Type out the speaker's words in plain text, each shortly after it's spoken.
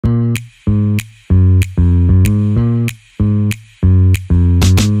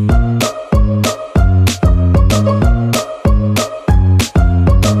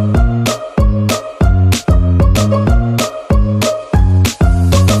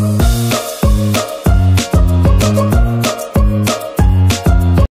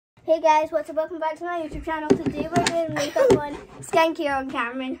guys, what's up? Welcome back to my YouTube channel. Today we're doing makeup on skincare on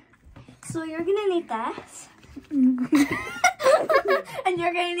Cameron. So you're gonna need this. And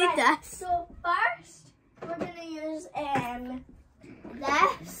you're gonna need this. So first we're gonna use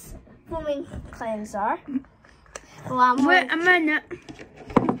this foaming cleanser. Wait a minute.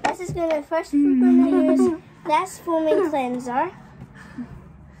 This is gonna first we're gonna use this foaming cleanser.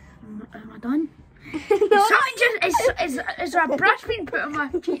 Am I done? Something is there a brush being put on my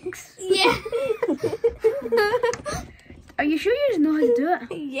cheeks? Yeah. Are you sure you know how to do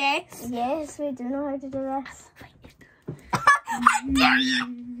it? Yes. Yes, we do know how to do this. How dare you!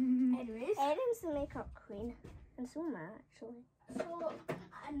 Anyways, Erin's the makeup queen, and so am I actually. So,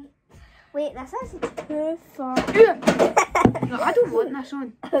 wait, this is too far. No, I don't want this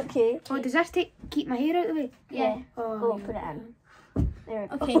on. Okay. Oh, does this keep my hair out of the way? Yeah. Oh, Put it in. There we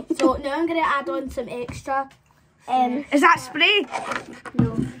go. Okay, so now I'm going to add on some extra. Is that spray?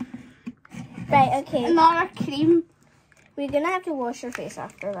 No. Right, okay. Another cream. We're gonna have to wash your face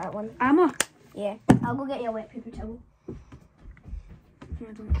after that one. Am I? Yeah. I'll go get you a wet paper towel. I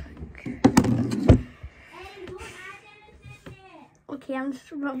don't think. Okay, I'm just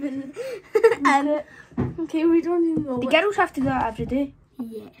rubbing. Okay, we don't even know. The girls have to do that every day.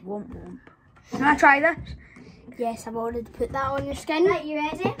 Yeah. Womp. Can I try this? Yes, I've already put that on your skin. Right, you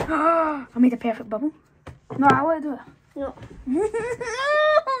ready? I made a perfect bubble. No, I want to do it. No.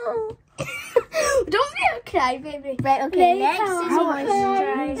 Don't be a crybaby. Right, okay. Next Next is is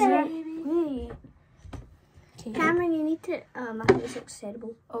moisturizer. moisturizer. Okay. Cameron, you need to. My face looks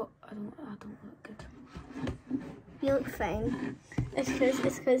terrible. Oh, I don't look good. You look fine. It's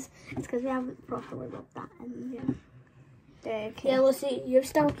because we haven't properly rubbed that in. Yeah. Okay. Yeah, Lucy,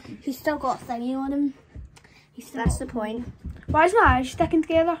 he's still got a thingy on him. That's the point. Why is my eyes sticking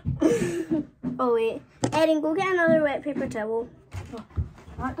together? Oh wait, Erin, go get another wet paper towel.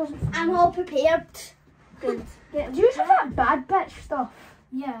 That doesn't. I'm all prepared. Good. Do you use that bad bitch stuff?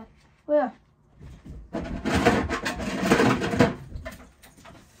 Yeah. Where?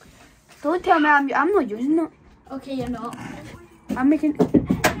 Don't tell me I'm not using it. Okay, you're not. I'm making.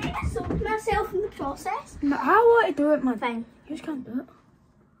 I soaked myself in the process. No, I want to do it, man. Fine. You just can't do it.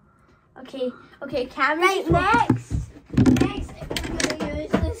 Okay, Cameron. Right, next we're gonna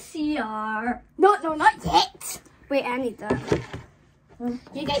use the CR. No, not yet. Wait, I need that.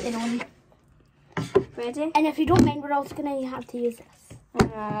 You get the on. Ready? And if you don't mind, we're also gonna have to use this.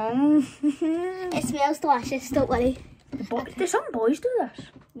 It smells delicious. Don't worry. Do some boys do this?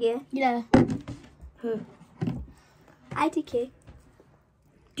 Yeah. Yeah. Who? ITK.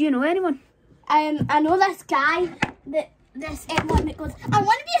 Do you know anyone? I know this guy this one that goes, I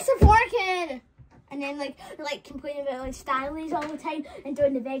want to be a Sephora kid, and then like complaining about like stylies all the time and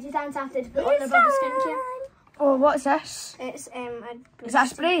doing the veggie dance after to put on their body skincare. Oh, what's this? It's Is that a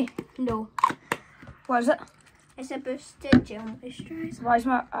spray? No. What is it? It's a boosted gel moisturizer. Why is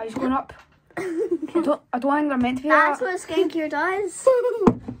my eyes going up? I don't think they're meant to be That's that. what skincare does.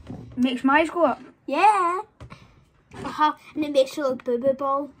 Makes my eyes go up. Yeah. And it makes you look boo-boo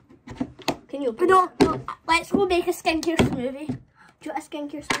ball. Can you open No, let's go make a skincare smoothie. Do you want a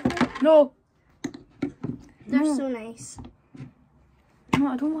skincare smoothie? No. They're No. so nice. No,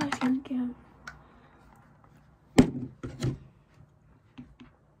 I don't want a skincare.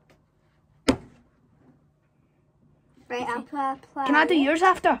 Right, apply. Can I do yours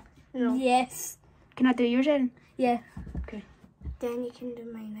after? No. Yes. Can I do yours, Erin? Yeah. Okay. Then you can do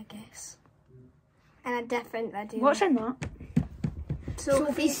mine, I guess. In a different video. What's in that?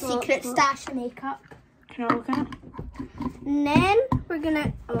 Sophie's secret stash makeup. Can I look at it? And then we're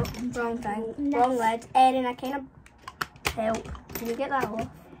gonna. Oh, wrong thing. Wrong lid. Erin, I kind of help. Can you get that off?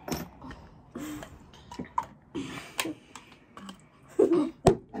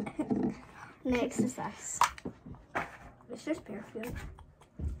 Next is this. It's just perfume.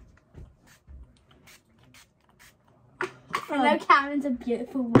 And now Karen's a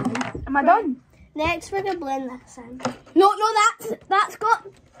beautiful woman. Am I done? Next, we're gonna blend this in. No, that's got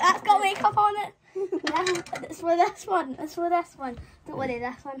makeup on it. It's for this one. It's for this one. Don't worry,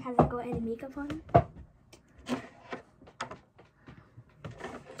 this one hasn't got any makeup on it.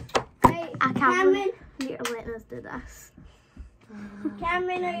 Right, I can't Cameron. You're letting us do this.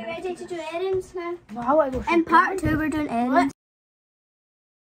 Cameron, are you ready to do Erin's now? No, I want to go. In part 2, we're doing Erin's.